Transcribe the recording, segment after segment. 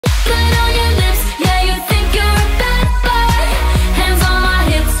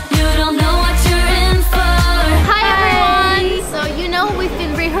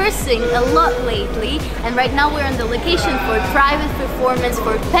a lot lately, and right now we're on the location for private performance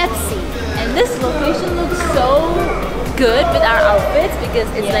for Pepsi. And this location looks so good with our outfits because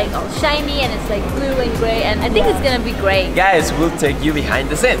it's like all shiny and it's like blue and gray, and I think it's gonna be great. Guys, we'll take you behind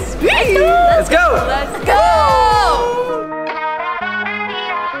the scenes. Let's go! Let's go!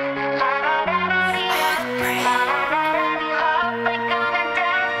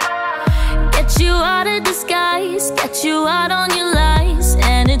 Get you out on your lies,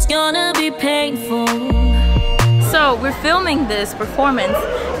 and it's gonna be painful. So we're filming this performance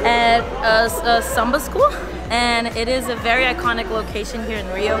at a samba school, and it is a very iconic location here in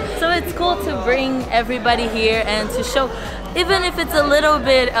Rio. So it's cool to bring everybody here and to show, even if it's a little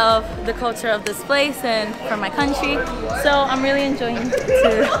bit of the culture of this place and from my country. So I'm really enjoying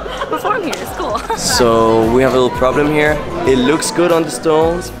to perform here. It's cool. So we have a little problem here. It looks good on the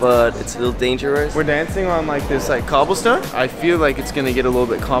stones, but it's a little dangerous. We're dancing on like this cobblestone. I feel like it's gonna get a little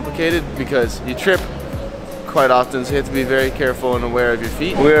bit complicated because you trip quite often, so you have to be very careful and aware of your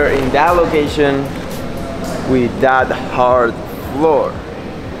feet. We're in that location with that hard floor,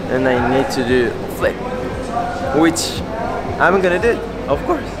 and I need to do a flip, which I'm gonna do, of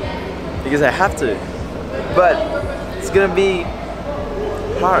course, because I have to, but it's gonna be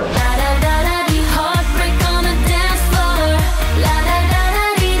hard.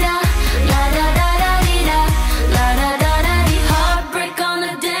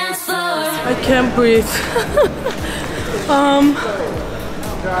 I can't breathe.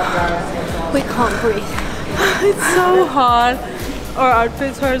 We can't breathe. It's so hot. Our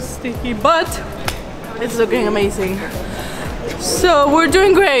outfits are sticky, but it's looking amazing. So we're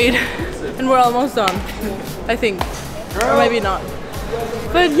doing great, and we're almost done, I think, or maybe not.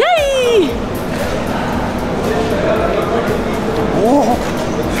 But yay!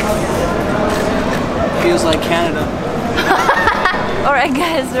 Feels like Canada. Alright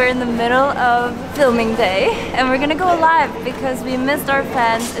guys, we're in the middle of filming day, and we're gonna go live because we missed our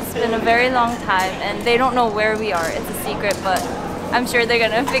fans. It's been a very long time and they don't know where we are. It's a secret, but I'm sure they're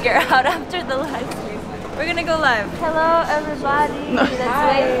gonna figure out after the live stream. We're gonna go live. Hello everybody. Let's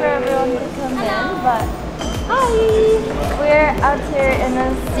wait for everyone to come in, but hi! We're out here in a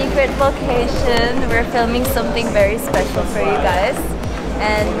secret location. We're filming something very special for you guys,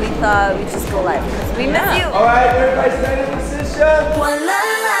 and we thought we'd just go live because we miss you. Alright, everybody stand in position. One la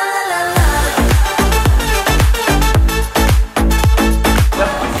la la la la.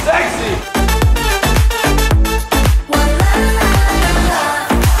 That's sexy. One la la la la.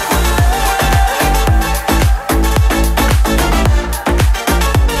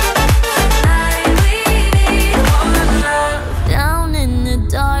 Tonight we need one love. Down in the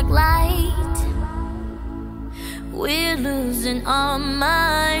dark light, we're losing our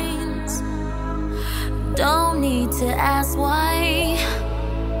minds. Don't need to ask why,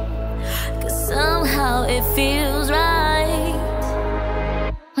 'cause somehow it feels right.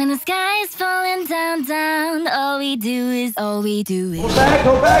 When the sky is falling down, down, all we do is Go back,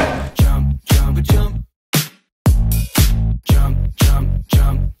 go back. Jump, jump, jump. Jump, jump,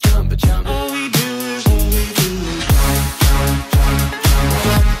 jump, jump, jump. All we do is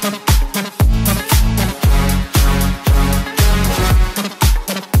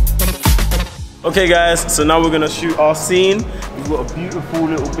Okay guys, so now we're gonna shoot our scene. We've got a beautiful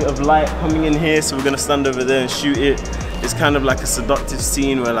little bit of light coming in here, so we're gonna stand over there and shoot it. It's kind of like a seductive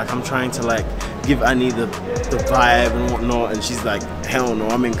scene where like I'm trying to like give Annie the vibe and whatnot, and she's like, hell no,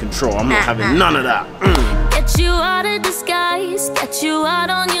 I'm in control. I'm not having none of that. get you out of disguise, get you out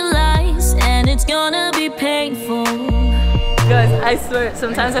on your lies, and it's gonna be painful. Guys, I swear,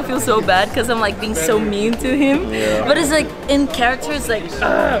 sometimes I feel so bad because I'm like being so mean to him. Yeah. But it's like, in character, it's like,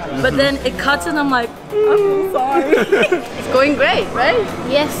 but then it cuts and I'm like, I'm so sorry. It's going great, right?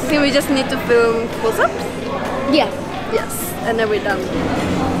 Yes. I think we just need to film close-ups? Yeah. Yes, and then we're done.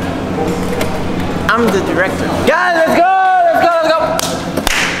 I'm the director. Guys, let's go! Let's go! Let's go!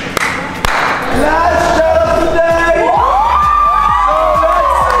 Let's